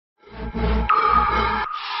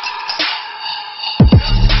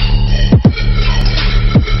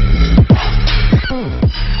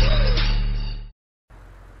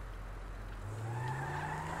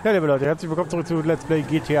Ja, liebe Leute, herzlich willkommen zurück zu Let's Play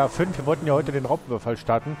GTA 5. Wir wollten ja heute den Raubüberfall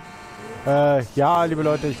starten. Ja, liebe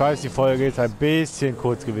Leute, ich weiß, die Folge ist ein bisschen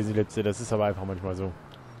kurz gewesen, die letzte. Das ist aber einfach manchmal so.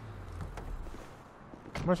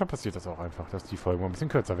 Manchmal passiert das auch einfach, dass die Folgen mal ein bisschen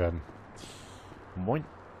kürzer werden. Moin.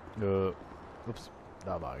 Ups,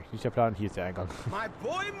 da war ich nicht der Plan. Hier ist der Eingang. My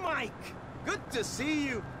boy Mike, good to see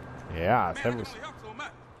you. Ja, servus.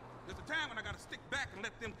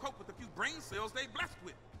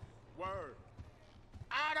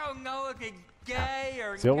 I don't know if it's gay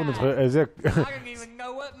or Sehr not. sehr. I don't even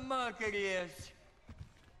know what month it is.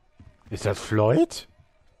 Ist das Floyd?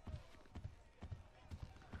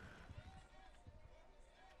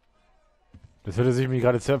 Das hörte sich mir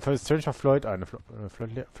gerade Stranger Floyd an.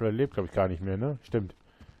 Floyd lebt, glaube ich, gar nicht mehr, ne? Stimmt.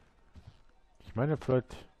 Ich meine, Floyd...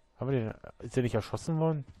 Haben wir den... Ist der nicht erschossen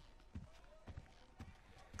worden?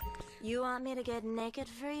 You want me to get naked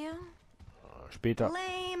for you? Später.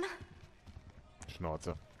 Lame.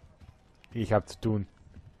 Schnauze. Ich hab zu tun.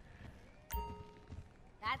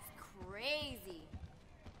 That's crazy.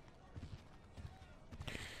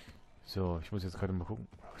 So, ich muss jetzt gerade mal gucken.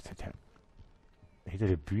 Was ist der? Hinter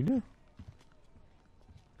der Bühne?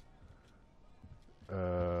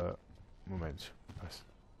 Moment. Was?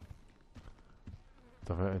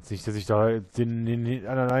 Doch jetzt nicht, dass ich da den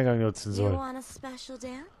anderen Eingang nutzen soll.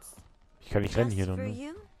 Ich kann nicht rennen hier noch.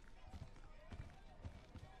 Ne?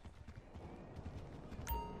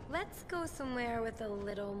 Let's go somewhere with a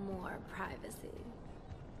little more privacy.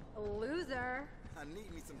 A loser. I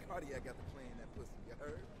need me some cardiac after playing that pussy, you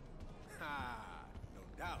heard? Ha, no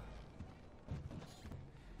doubt.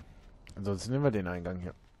 Ansonsten nehmen wir den Eingang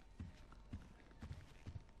hier.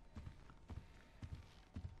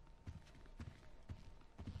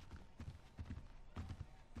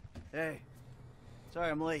 Hey,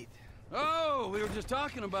 sorry I'm late. Oh, we were just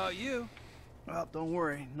talking about you. Well, don't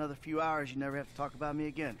worry. Another few hours, you never have to talk about me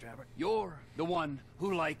again, Trevor. You're the one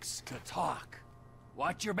who likes to talk.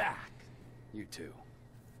 Watch your back, you two.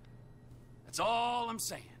 That's all I'm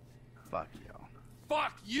saying. Fuck y'all.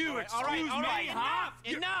 Fuck you, All right, me, huh?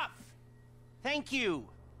 enough! Thank you.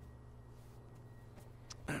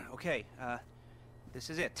 Okay,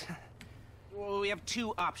 this is it. Well, we have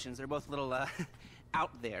two options. They're both a little,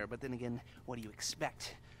 out there, but then again, what do you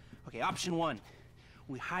expect? Okay, option one.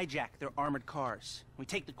 We hijack their armored cars. We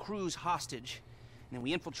take the crews hostage, and then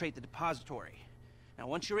we infiltrate the depository. Now,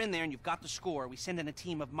 once you're in there and you've got the score, we send in a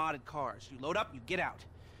team of modded cars. You load up, you get out.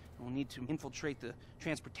 And we'll need to infiltrate the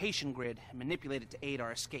transportation grid and manipulate it to aid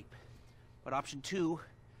our escape. But option two,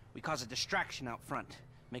 we cause a distraction out front.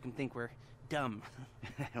 Make them think we're dumb.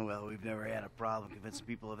 Well, we've never had a problem convincing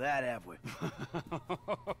people of that, have we?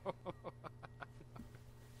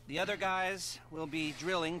 The other guys will be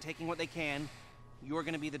drilling, taking what they can. You're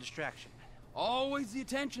gonna be the distraction. Always the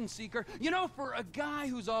attention seeker. You know, for a guy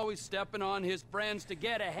who's always stepping on his friends to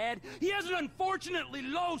get ahead, he has an unfortunately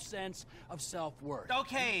low sense of self-worth.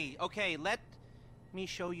 Okay, let me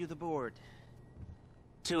show you the board.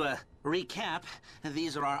 To recap,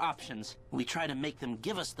 these are our options. We try to make them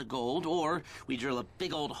give us the gold, or we drill a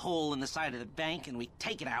big old hole in the side of the bank and we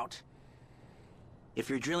take it out. If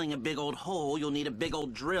you're drilling a big old hole, you'll need a big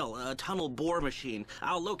old drill, a tunnel bore machine.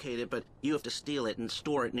 I'll locate it, but you have to steal it and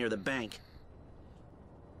store it near the bank.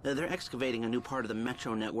 They're excavating a new part of the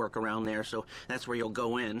metro network around there, so that's where you'll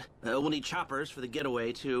go in. We'll need choppers for the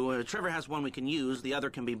getaway, too. Trevor has one we can use. The other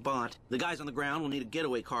can be bought. The guys on the ground will need a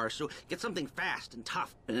getaway car, so get something fast and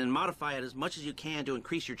tough, and modify it as much as you can to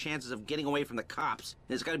increase your chances of getting away from the cops.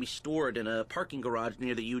 It's got to be stored in a parking garage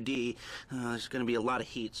near the UD. There's going to be a lot of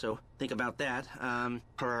heat, so think about that. I'm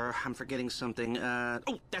forgetting something.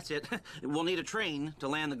 Oh, that's it. We'll need a train to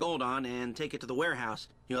land the gold on and take it to the warehouse.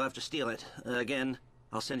 You'll have to steal it. Again,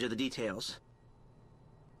 I'll send you the details.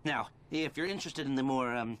 Now, if you're interested in the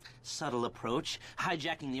more, subtle approach,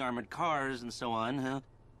 hijacking the armored cars and so on,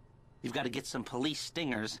 you've got to get some police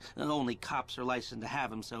stingers. Only cops are licensed to have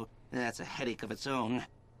them, so that's a headache of its own.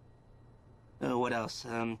 What else?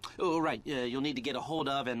 Oh, right, you'll need to get a hold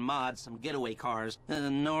of and mod some getaway cars.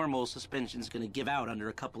 Normal suspension's gonna give out under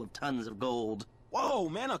a couple of tons of gold. Whoa,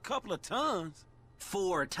 man, a couple of tons?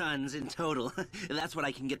 4 tons in total. That's what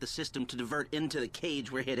I can get the system to divert into the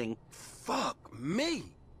cage we're hitting. Fuck me.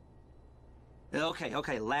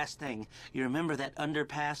 Okay, last thing. You remember that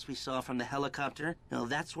underpass we saw from the helicopter? Well,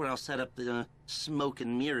 that's where I'll set up the smoke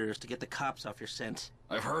and mirrors to get the cops off your scent.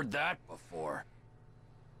 I've heard that before.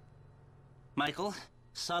 Michael,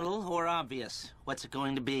 subtle or obvious? What's it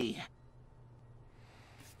going to be?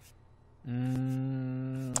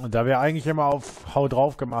 Da wir eigentlich immer auf Hau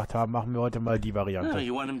drauf gemacht haben, machen wir heute mal die Variante. Oh,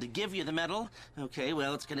 you want him to give you the medal? Okay,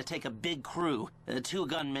 well, it's gonna take a big crew. 2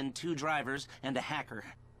 gunmen, 2 drivers, and a hacker.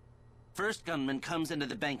 First gunman comes into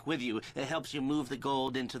the bank with you. It helps you move the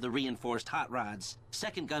gold into the reinforced hot rods.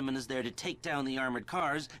 Second gunman is there to take down the armored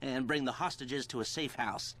cars and bring the hostages to a safe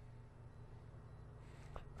house.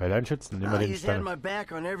 Weil einschätzen, nehmen wir den He's had Stand. my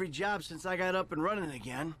back on every job since I got up and running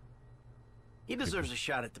again. He deserves a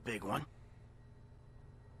shot at the big one.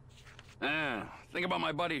 Think about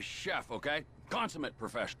my buddy Chef, okay? Consummate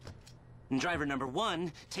professional. And driver number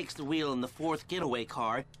 1 takes the wheel in the 4th getaway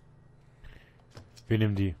car. Wir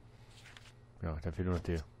nehmen die. Ja, da fehlt nur noch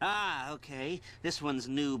der. Ah, okay. This one's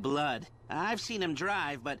new blood. I've seen him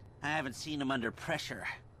drive, but I haven't seen him under pressure.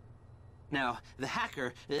 Now, the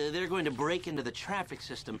hacker, they're going to break into the traffic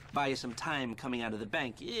system, buy you some time coming out of the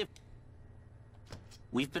bank.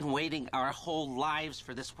 We've been waiting our whole lives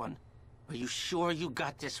for this one. Are you sure you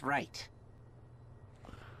got this right?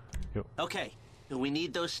 Jo. Okay, we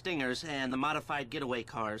need those stingers and the modified getaway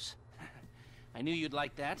cars. I knew you'd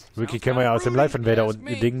like that. Wiki kennen wir ja aus dem Live-Invader und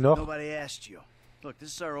ein Ding noch. Nobody asked you. Look,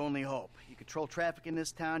 this is our only hope. You control traffic in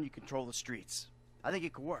this town, you control the streets. I think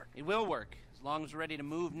it could work. It will work, as long as we're ready to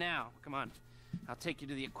move now. Come on, I'll take you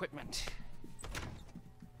to the equipment.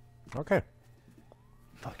 Okay.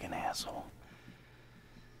 Fucking asshole.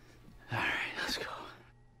 Alright, let's go.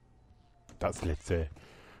 Das letzte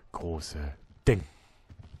große Ding.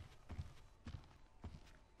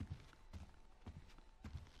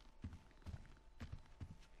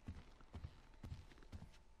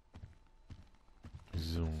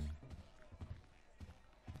 So.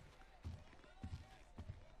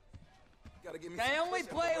 Gotta give me They some only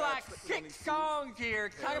push-up play before I like click on 6 these shoes. songs here.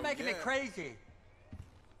 It's kind of making me yeah. crazy.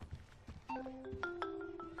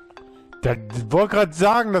 Der wollte gerade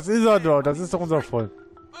sagen, das ist er doch. Das ist doch unser Freund.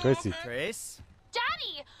 Tracy. Trace?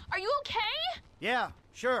 Daddy, are you okay? Yeah,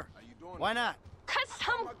 sure. Why not? Cause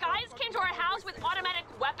some guys came to our house with automatic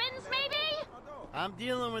weapons, maybe? I'm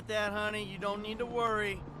dealing with that, honey. You don't need to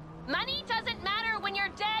worry. Money doesn't matter when you're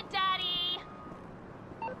dead, Daddy.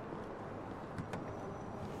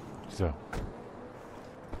 So.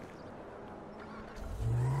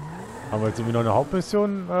 Haben wir jetzt irgendwie noch eine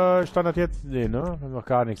Hauptmission Standard jetzt? Nee, ne? Wir haben noch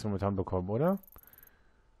gar nichts momentan bekommen, oder?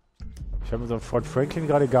 Ich habe mit unserem Freund Franklin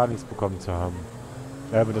gerade gar nichts bekommen zu haben.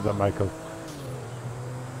 Mit unserem Michael.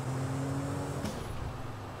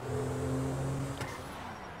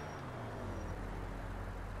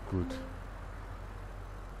 Gut.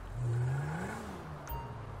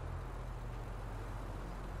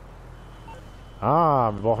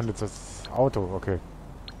 Ah, wir brauchen jetzt das Auto, okay.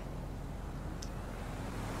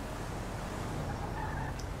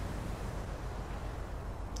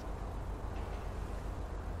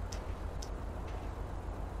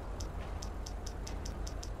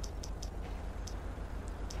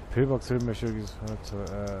 Pillbox-Film möchte ich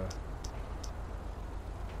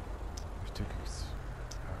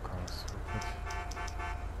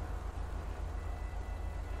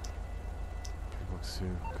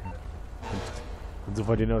Pillbox-Film, okay. Und so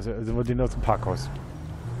sind wir den aus dem Parkhaus.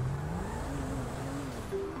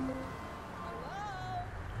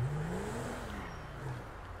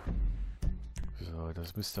 So,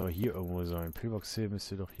 das müsste aber hier irgendwo sein. Pillbox-Film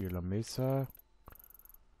müsste doch hier La Mesa.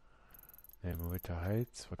 Ne, Methode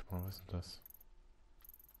Heights. Warte mal, was ist denn das?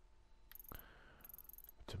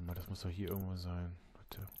 Warte mal, das muss doch hier irgendwo sein.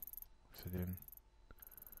 Warte. Was ist denn?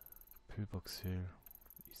 Pillbox Hill.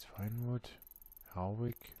 East Vinewood.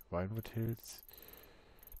 Harwick. Vinewood Hills.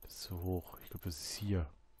 Das ist so hoch. Ich glaube, das ist hier.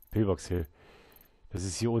 Pillbox Hill. Das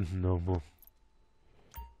ist hier unten irgendwo.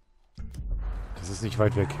 Das ist nicht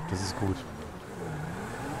weit weg. Das ist gut.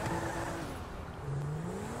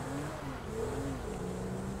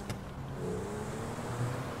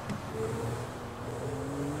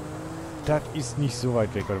 Das ist nicht so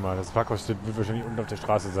weit weg. Warte mal, das Parkhaus wird wahrscheinlich unten auf der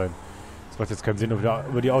Straße sein. Es macht jetzt keinen Sinn,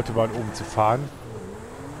 über die Autobahn oben zu fahren.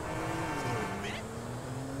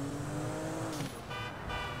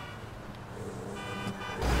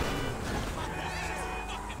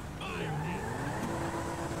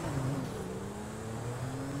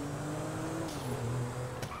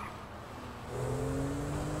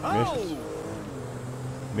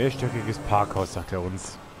 Mehrstöckiges Parkhaus, sagt er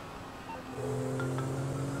uns.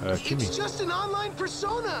 Timmy. It's just an online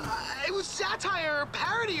persona. It was satire or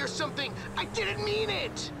parody or something. I didn't mean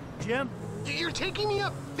it. Jim? You're taking me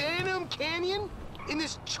up Phantom Canyon in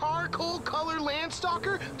this charcoal color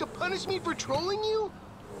Landstalker to punish me for trolling you?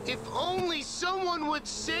 If only someone would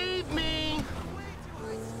save me.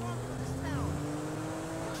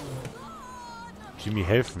 Jimmy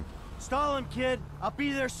helfen. Stall him, kid. I'll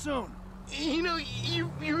be there soon. You know, you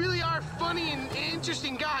really are funny and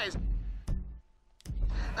interesting guys.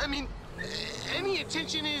 I mean, any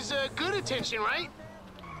attention is good attention, right?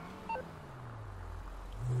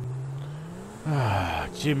 Ah,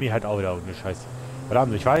 Jimmy hat auch wieder irgendeine Scheiße.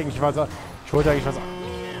 Verdammt, ich wollte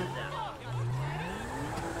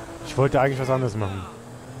eigentlich was anderes machen.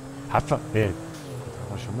 Nee. Haben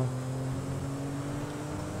wir schon mal?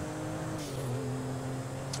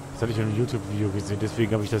 Das hatte ich in einem YouTube-Video gesehen,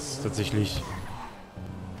 deswegen habe ich das tatsächlich...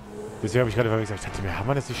 Deswegen habe ich gerade gesagt, ich dachte mir, haben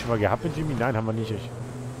wir das nicht schon mal gehabt mit Jimmy? Nein, haben wir nicht.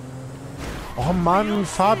 Oh Mann,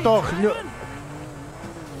 fahrt doch!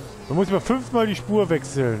 Man muss immer 5-mal die Spur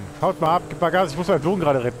wechseln. Haut mal ab, gib mal Gas, ich muss meinen Sohn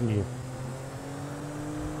gerade retten hier.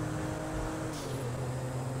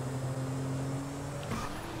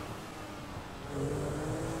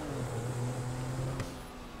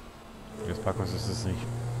 Das Parkhaus ist es nicht.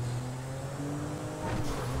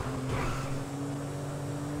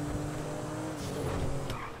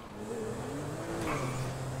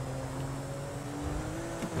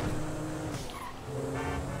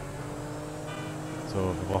 So,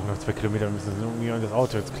 wir brauchen noch 2 Kilometer, wir müssen irgendwie an das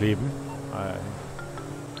Auto jetzt kleben.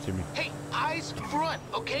 Jimmy. Hey, eyes front,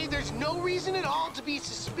 okay? There's no reason at all to be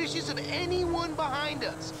suspicious of anyone behind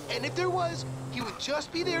us. And if there was, he would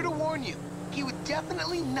just be there to warn you. He would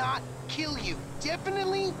definitely not kill you.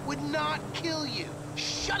 Definitely would not kill you.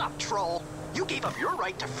 Shut up, troll. You gave up your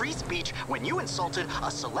right to free speech when you insulted a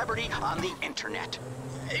celebrity on the internet.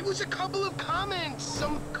 It was a couple of comments,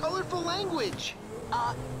 some colorful language.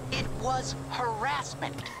 It was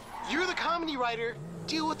harassment. You're the comedy writer.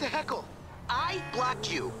 Deal with the heckle. I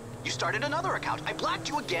blocked you. You started another account. I blocked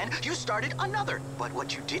you again. You started another. But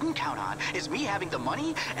what you didn't count on is me having the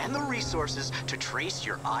money and the resources to trace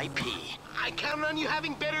your IP. I count on you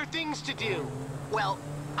having better things to do. Well,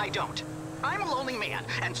 I don't. I'm a lonely man,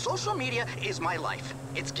 and social media is my life.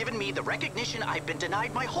 It's given me the recognition I've been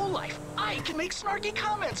denied my whole life. I can make snarky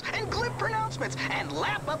comments and glib pronouncements and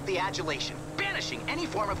lap up the adulation, banishing any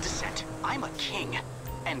form of dissent. I'm a king,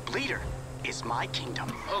 and Bleeder is my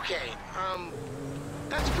kingdom. Okay,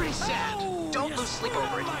 that's pretty sad. Don't lose sleep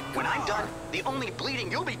over it. When I'm done, the only bleeding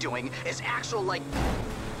you'll be doing is actual, like...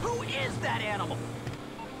 Who is that animal?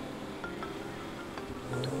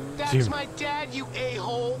 That's my dad, you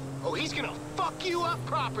a-hole. Oh, he's gonna fuck you up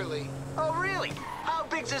properly. Oh, really? How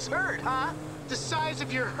big's this herd, huh? The size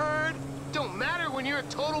of your herd don't matter when you're a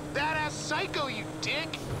total badass psycho, you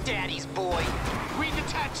dick. Daddy's boy. Read the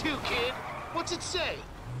tattoo, kid. What's it say?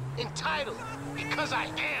 Entitled, because I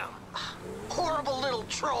am. Horrible little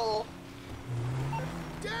troll.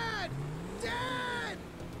 Dad! Dad!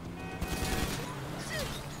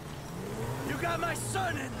 You got my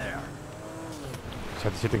son in there. Ich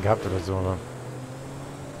hätte den gehabt oder so, aber...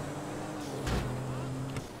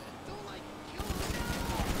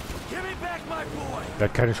 Der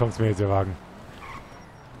hat keine Chance mehr, jetzt erwagen.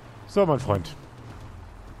 So, mein Freund.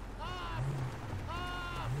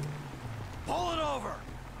 Pull it over.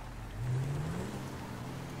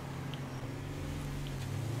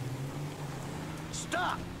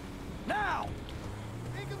 Stop. Now.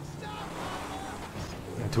 Make him stop!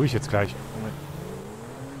 Ja, tue ich jetzt gleich. Moment.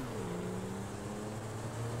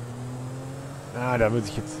 Ah, da muss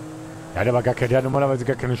ich jetzt... Ja, der hat normalerweise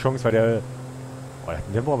gar keine Chance, weil der... Oh, der hat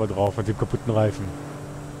einen Tempo aber drauf mit dem kaputten Reifen.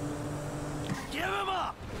 Give him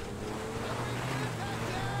up.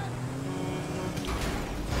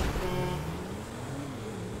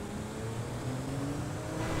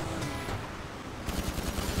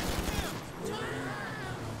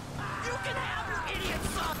 You can have your idiot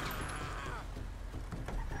son.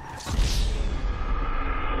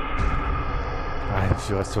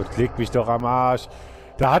 Alter, was tot, leg mich doch am Arsch.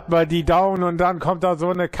 Da hat man die down und dann kommt da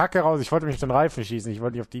so eine Kacke raus. Ich wollte mich auf den Reifen schießen. Ich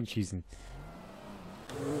wollte nicht auf den schießen.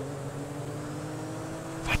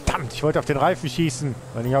 Verdammt, ich wollte auf den Reifen schießen,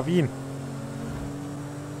 aber nicht auf ihn.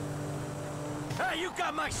 Hey, you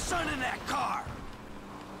got my son in that car.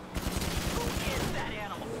 Who is that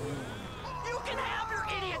animal? You can have your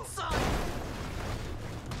idiot son.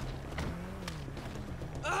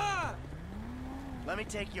 Let me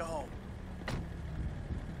take you home.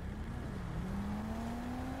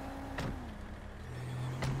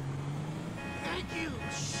 Thank you!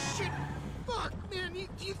 Shit! Fuck, man, do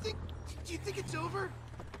you think it's over?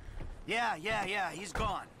 Yeah, he's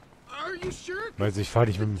gone. Are you sure? Weil ich fahre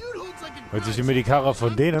nicht mit dem... Dude holds like a Weil ich grudge. immer die Karre von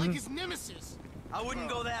Like denen... his nemesis. I wouldn't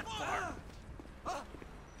go that far.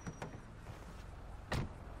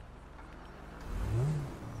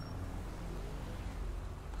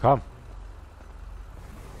 Komm.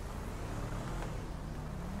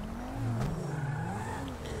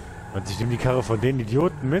 Und ich nehme die Karre von den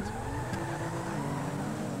Idioten mit.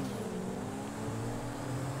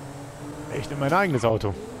 Ich nehme mein eigenes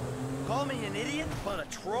Auto. Call me an idiot, but a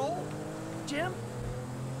troll? Jim?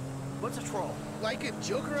 What's a troll? Like a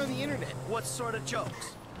joker on the internet. What sort of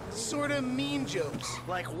jokes? sorta mean jokes.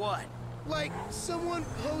 Like what? Like, someone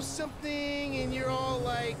posts something and you're all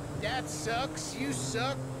like, that sucks, you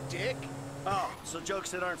suck, dick. Oh, so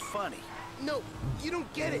jokes that aren't funny. No, you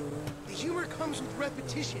don't get it. The humor comes with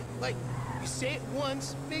repetition. Like, you say it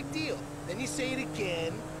once, big deal. Then you say it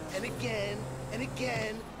again, and again, and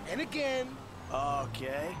again, and again.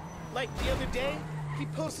 Okay. Like, the other day, he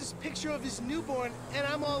posts this picture of his newborn, and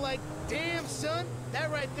I'm all like, damn, son,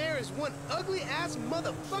 that right there is one ugly-ass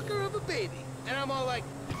motherfucker of a baby. And I'm all like,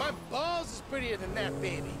 my balls is prettier than that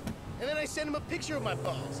baby. And then I send him a picture of my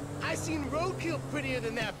balls. I seen roadkill prettier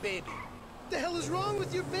than that baby. What the hell is wrong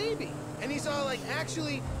with your baby? And he's all like,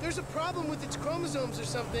 actually, there's a problem with its chromosomes or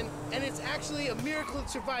something, and it's actually a miracle it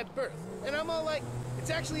survived birth. And I'm all like,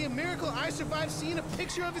 it's actually a miracle I survived seeing a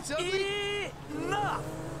picture of its ugly... Enough!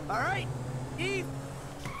 Alright?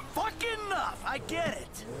 Fucking enough! I get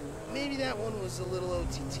it! Maybe that one was a little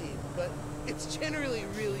OTT, but it's generally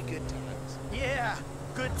really good times. Yeah,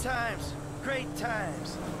 good times. Great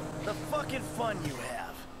times. The fucking fun you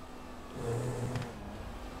have.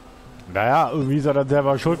 Naja, irgendwie ist er dann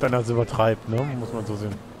selber schuld, wenn er es übertreibt, ne? Muss man so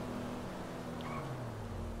sehen.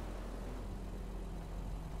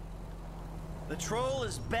 The troll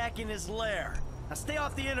is back in his lair. Now stay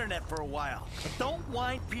off the internet for a while. But don't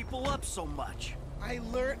wind people up so much. I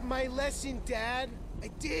learned my lesson, Dad. I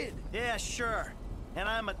did. Yeah, sure. And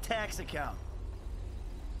I'm a tax account.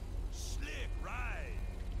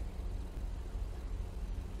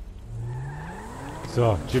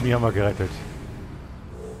 So, Jimmy haben wir gerettet.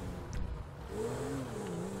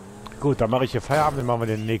 Gut, dann mache ich hier Feierabend, dann machen wir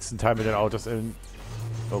den nächsten Teil mit den Autos in...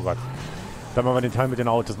 Oh Gott. Dann machen wir den Teil mit den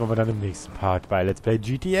Autos, machen wir dann im nächsten Part bei Let's Play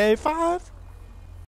GTA 5.